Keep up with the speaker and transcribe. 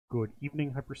Good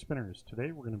evening, Hyperspinners.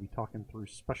 Today we're going to be talking through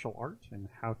special art and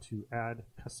how to add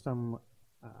custom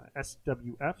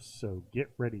SWFs, so get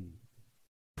ready.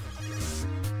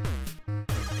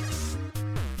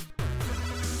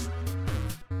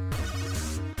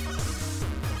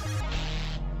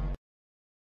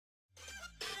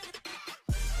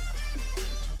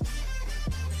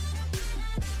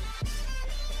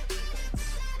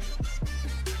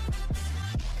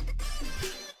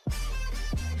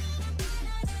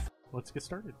 Let's get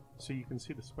started. So you can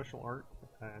see the special art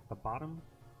at the bottom.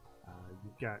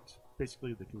 You've got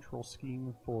basically the control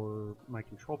scheme for my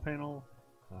control panel,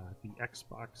 the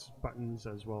Xbox buttons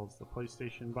as well as the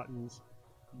PlayStation buttons.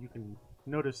 You can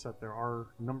notice that there are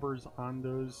numbers on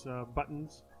those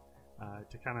buttons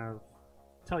to kind of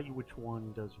tell you which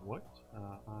one does what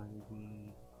on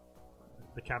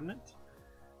the cabinet.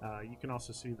 You can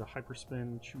also see the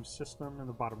Hyperspin choose system in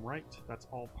the bottom right. That's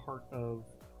all part of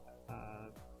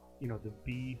the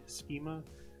B schema.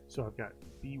 So I've got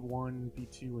B1,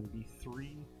 B2, and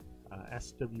B3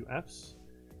 SWFs,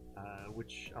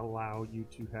 which allow you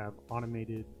to have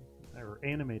automated or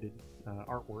animated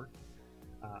artwork.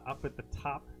 Up at the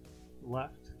top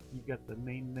left, you've got the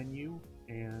main menu,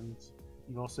 and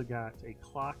you've also got a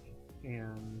clock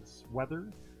and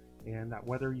weather, and that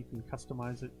weather you can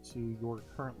customize it to your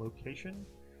current location.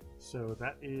 So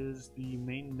that is the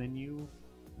main menu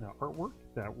artwork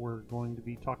that we're going to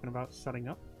be talking about setting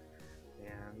up.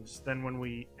 And then when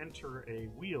we enter a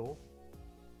wheel,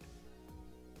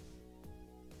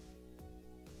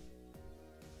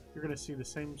 you're going to see the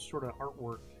same sort of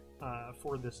artwork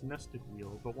for this nested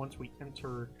wheel, but once we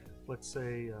enter, let's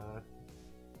say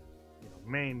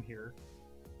mame here,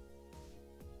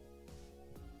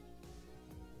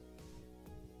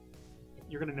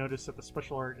 you're going to notice that the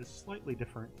special art is slightly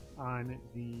different on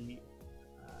the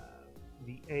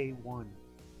A1.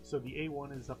 So the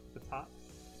A1 is up at the top.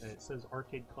 It says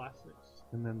Arcade Classics,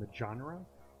 and then the genre,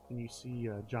 and you see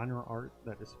genre art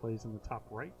that displays in the top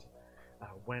right.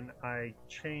 When I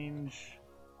change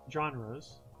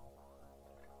genres,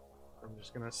 I'm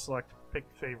just going to select Pick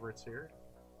Favorites here.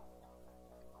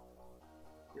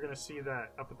 You're going to see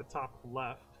that up at the top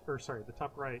left, or sorry, the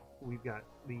top right, we've got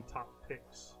the top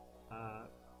picks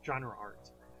genre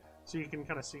art. So you can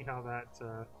kind of see how that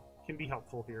can be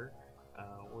helpful here.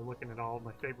 We're looking at all of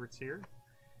my favorites here,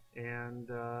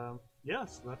 and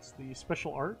yes, that's the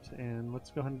special art, and let's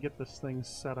go ahead and get this thing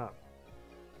set up.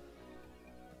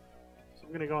 So I'm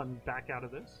going to go ahead and back out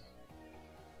of this.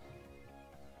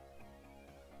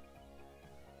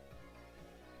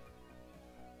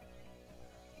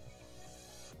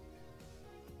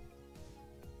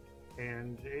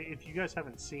 And if you guys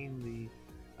haven't seen the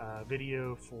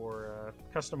video for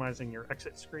customizing your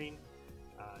exit screen,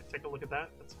 take a look at that.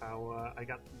 That's how I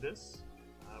got this,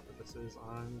 but this is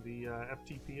on the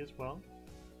FTP as well,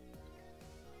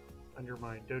 under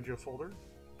my dojo folder.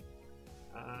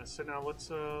 So now let's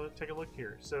take a look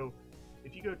here. So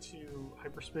if you go to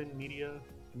Hyperspin Media,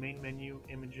 main menu,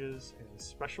 images, and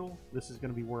special, this is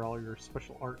going to be where all your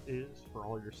special art is for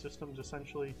all your systems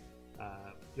essentially.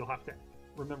 You'll have to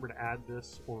remember to add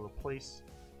this or replace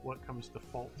what comes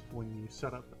default when you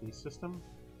set up a system.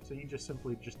 So you just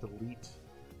simply delete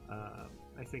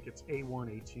I think it's A1,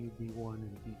 A2, B1,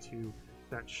 and B2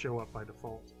 that show up by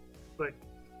default. But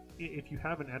if you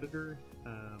have an editor,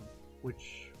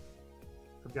 which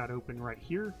I've got open right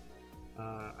here,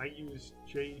 I use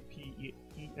JPEXS.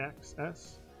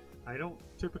 I don't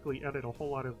typically edit a whole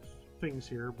lot of things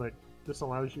here, but this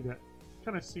allows you to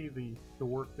kind of see the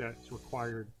work that's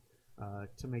required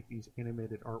to make these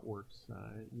animated artworks.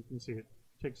 You can see it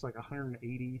takes like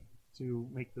 180 to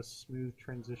make this smooth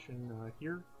transition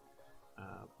here.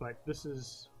 But this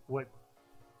is what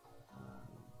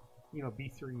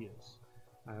B3 is.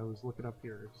 I always look it up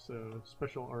here. So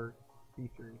special art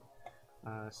B3.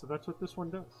 So that's what this one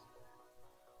does.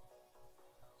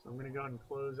 So I'm going to go ahead and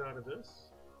close out of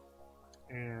this,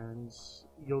 and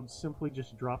you'll simply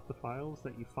just drop the files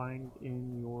that you find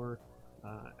in your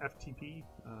FTP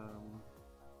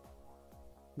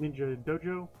Ninja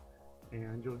Dojo,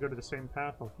 and you'll go to the same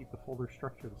path. I'll keep the folder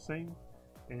structure the same,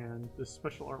 and this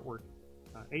special artwork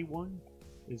A1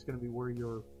 is going to be where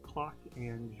your clock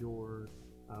and your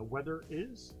weather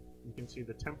is. You can see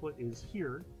the template is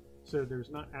here, so there's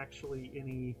not actually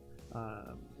any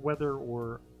weather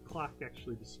or clock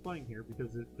actually displaying here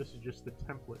because this is just the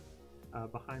template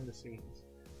behind the scenes.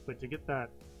 But to get that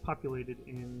populated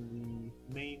in the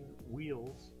main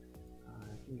wheels,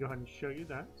 I can go ahead and show you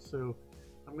that. So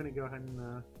I'm going to go ahead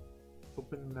and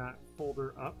open that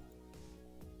folder up.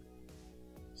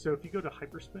 So if you go to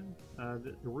Hyperspin,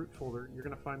 the root folder, you're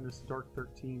going to find this Dark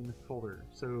 13 folder.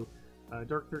 So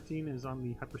Dark 13 is on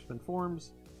the Hyperspin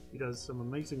forums. He does some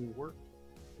amazing work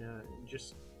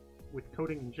just with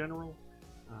coding in general.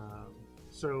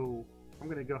 So I'm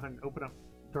going to go ahead and open up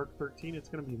Dark 13. It's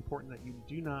going to be important that you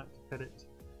do not edit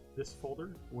this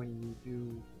folder when you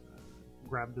do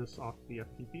grab this off the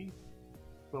FTP.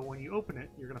 But when you open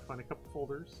it, you're going to find a couple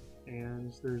folders,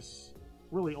 and there's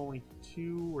really only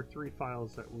 2 or 3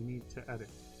 files that we need to edit.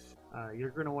 You're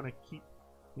going to want to keep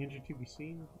Ninja to be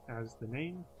seen as the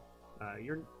name.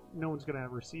 No one's going to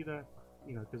ever see that,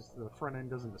 because the front end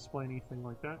doesn't display anything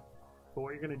like that. But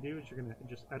what you're going to do is you're going to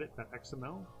just edit that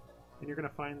XML, and you're going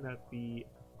to find that the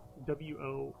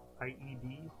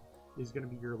WOIED is going to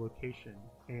be your location.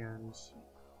 And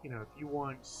if you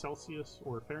want Celsius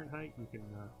or Fahrenheit, you can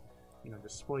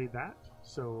display that.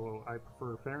 So I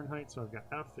prefer Fahrenheit, so I've got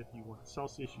F. If you want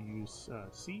Celsius, you use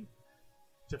C.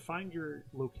 To find your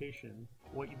location,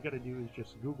 what you've got to do is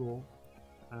just Google,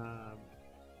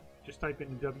 just type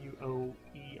in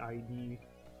WOEID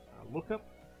lookup,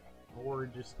 or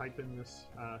just type in this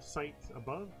site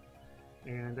above.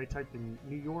 And I typed in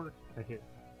New York, I hit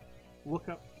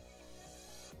lookup,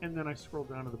 and then I scroll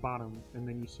down to the bottom, and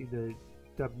then you see the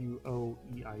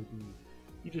WOEID.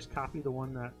 You just copy the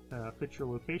one that fits your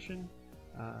location.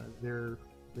 There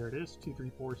it is,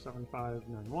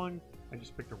 2347591. I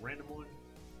just picked a random one,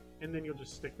 and then you'll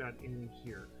just stick that in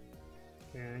here.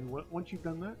 And once you've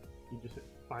done that, you just hit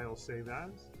File, Save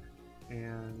As,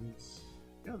 and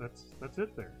yeah, that's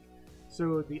it there.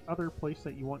 So the other place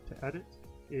that you want to edit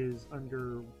is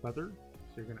under Weather.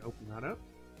 So you're going to open that up,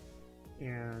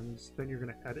 and then you're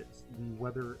going to edit the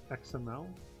Weather XML.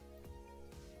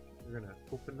 You're going to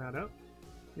open that up.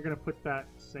 You're going to put that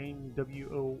same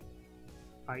WOIED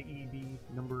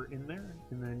number in there,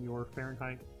 and then your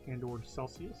Fahrenheit and or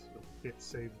Celsius. So hit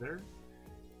save there,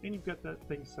 and you've got that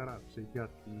thing set up. So you've got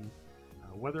the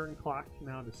weather and clock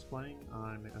now displaying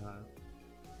on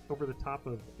over the top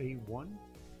of A1.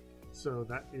 So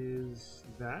that is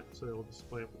that. So it will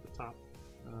display up at the top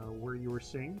where you were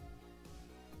seeing.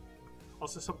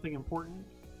 Also, something important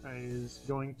is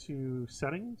going to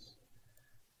settings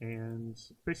and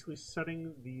basically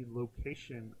setting the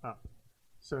location up.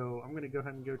 So I'm going to go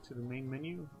ahead and go to the main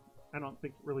menu. I don't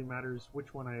think it really matters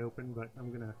which one I open, but I'm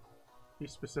going to be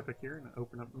specific here and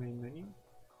open up main menu.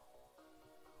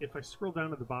 If I scroll down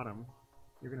to the bottom,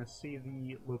 you're going to see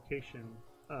the location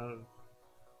of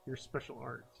your special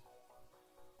art.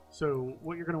 So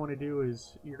what you're going to want to do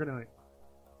is you're going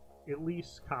to at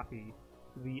least copy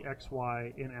the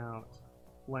XY in out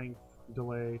length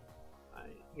delay.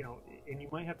 And you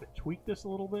might have to tweak this a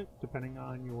little bit depending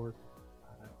on your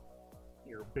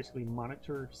basically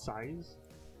monitor size,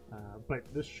 but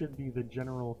this should be the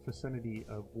general vicinity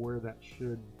of where that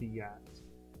should be at.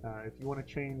 If you want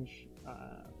to change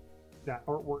that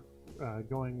artwork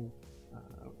going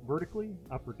vertically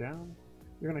up or down,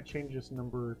 you're going to change this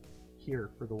number here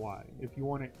for the Y. If you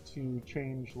want it to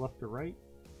change left or right,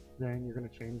 then you're going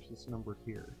to change this number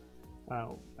here.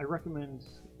 I recommend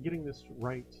getting this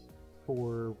right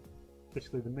for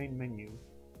basically the main menu,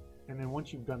 and then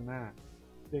once you've done that,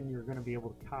 then you're going to be able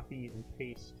to copy and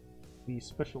paste the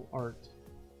special art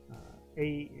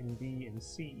A and B and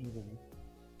C even,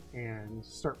 and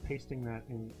start pasting that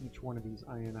in each one of these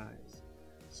INIs.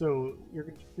 So you're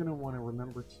going to want to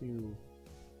remember to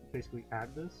basically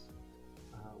add this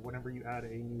whenever you add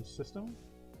a new system,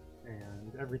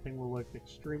 and everything will look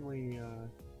extremely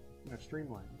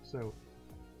streamlined. So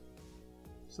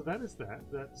that is that.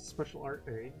 That's special art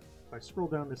A. If I scroll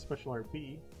down to special art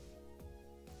B,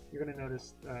 you're going to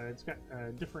notice it's got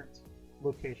a different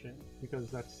location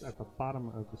because that's at the bottom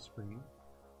of the screen.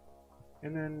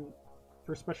 And then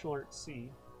for special art C,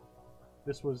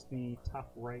 this was the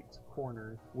top right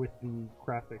corner with the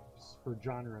graphics for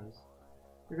genres.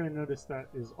 You're going to notice that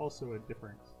is also a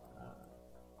different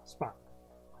spot.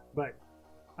 But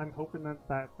I'm hoping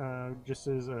that just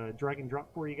is a drag and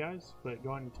drop for you guys, but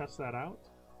go ahead and test that out.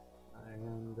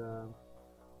 And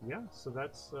yeah, so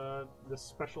that's this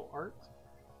special art.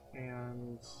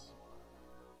 And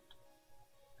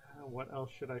what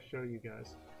else should I show you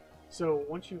guys? So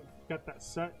once you've got that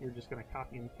set, you're just going to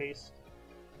copy and paste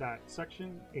that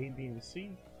section, A, B, and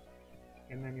C,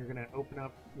 and then you're going to open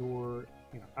up your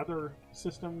other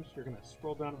systems. You're going to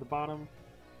scroll down to the bottom,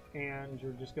 and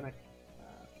you're just going to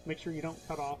make sure you don't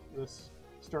cut off this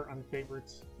start on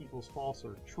favorites equals false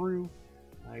or true.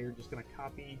 You're just going to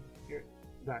copy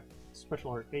that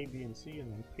special art A, B, and C,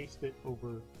 and then paste it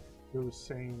over those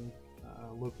same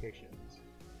locations.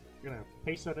 You're going to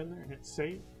paste that in there and hit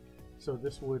save. So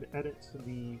this would edit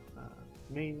the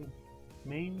main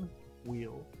mame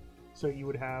wheel. So you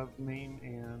would have mame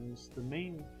and the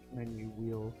main menu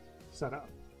wheel set up.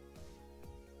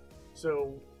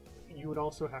 So you would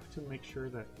also have to make sure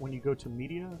that when you go to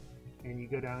media and you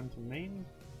go down to main,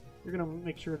 you're going to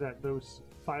make sure that those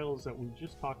files that we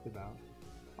just talked about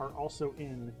are also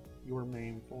in your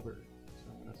main folder. So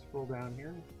I'm going to scroll down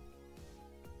here.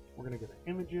 We're going to go to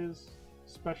images,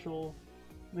 special,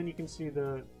 and then you can see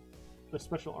the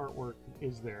special artwork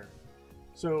is there.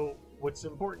 So what's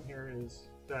important here is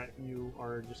that you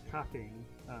are just copying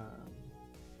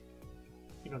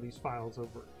these files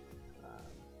over.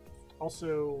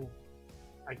 Also,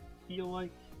 I feel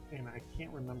like, and I can't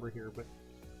remember here, but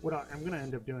what I'm going to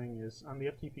end up doing is on the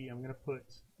FTP, I'm going to put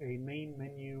a main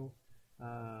menu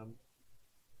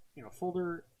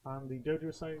folder on the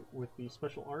dojo site with the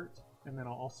special art, and then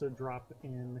I'll also drop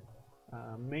in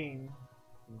main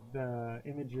the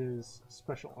images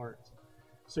special art.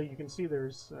 So you can see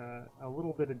there's a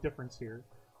little bit of difference here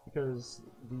because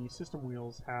the system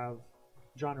wheels have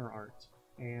genre art,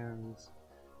 and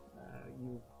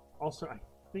you also, I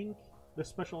think the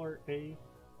special art A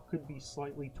could be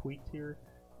slightly tweaked here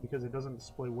because it doesn't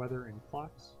display weather and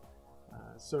clocks.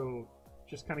 So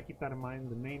just kind of keep that in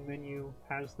mind. The main menu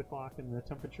has the clock and the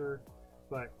temperature,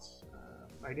 but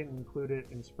I didn't include it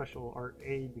in special art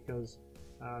A because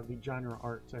the genre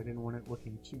art, I didn't want it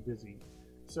looking too busy.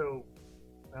 So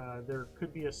there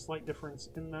could be a slight difference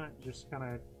in that. Just kind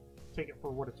of take it for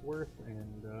what it's worth,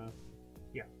 and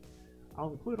yeah. I'll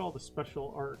include all the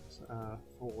special art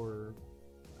for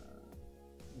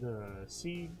the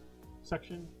C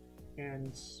section,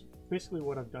 and basically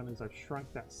what I've done is I've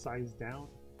shrunk that size down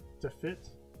to fit.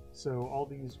 So all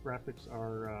these graphics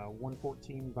are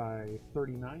 114 by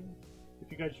 39. If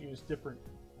you guys use different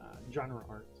genre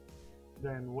art,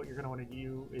 then what you're going to want to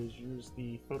do is use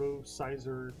the Photo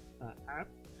Sizer app,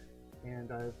 and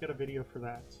I've got a video for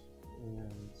that.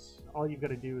 And all you've got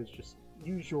to do is just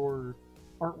use your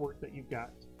artwork that you've got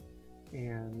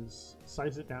and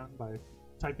size it down by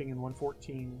typing in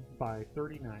 114 by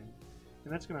 39,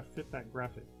 and that's going to fit that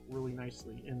graphic really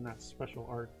nicely in that special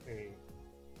art A.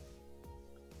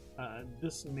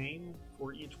 This name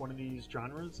for each one of these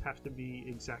genres have to be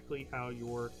exactly how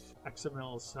your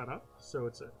XML is set up, so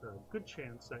it's a good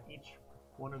chance that each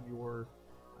one of your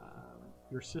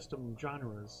system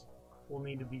genres will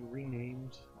need to be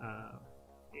renamed.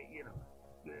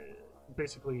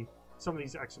 Basically, some of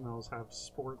these XMLs have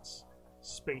sports,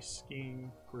 space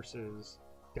skiing versus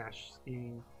dash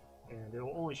skiing, and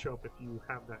it'll only show up if you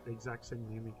have that exact same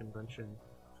naming convention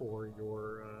for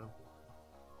your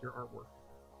artwork.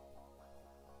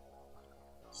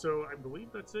 So I believe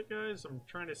that's it, guys. I'm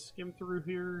trying to skim through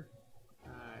here.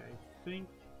 I think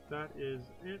that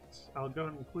is it. I'll go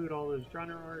and include all those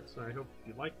genre arts. I hope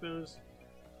you like those,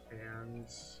 and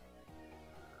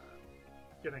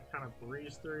gonna kind of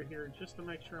breeze through here just to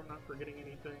make sure I'm not forgetting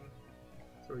anything.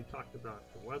 So we talked about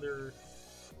the weather,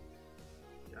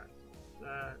 got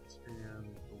that, and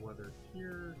the weather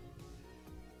here.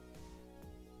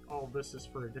 All this is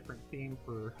for a different theme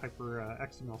for Hyper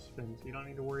XML spin, so you don't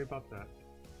need to worry about that.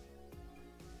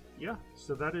 Yeah,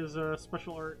 so that is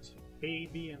special art A,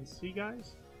 B, and C,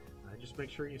 guys. Just make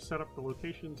sure you set up the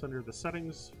locations under the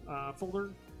settings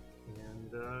folder,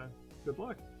 and good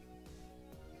luck.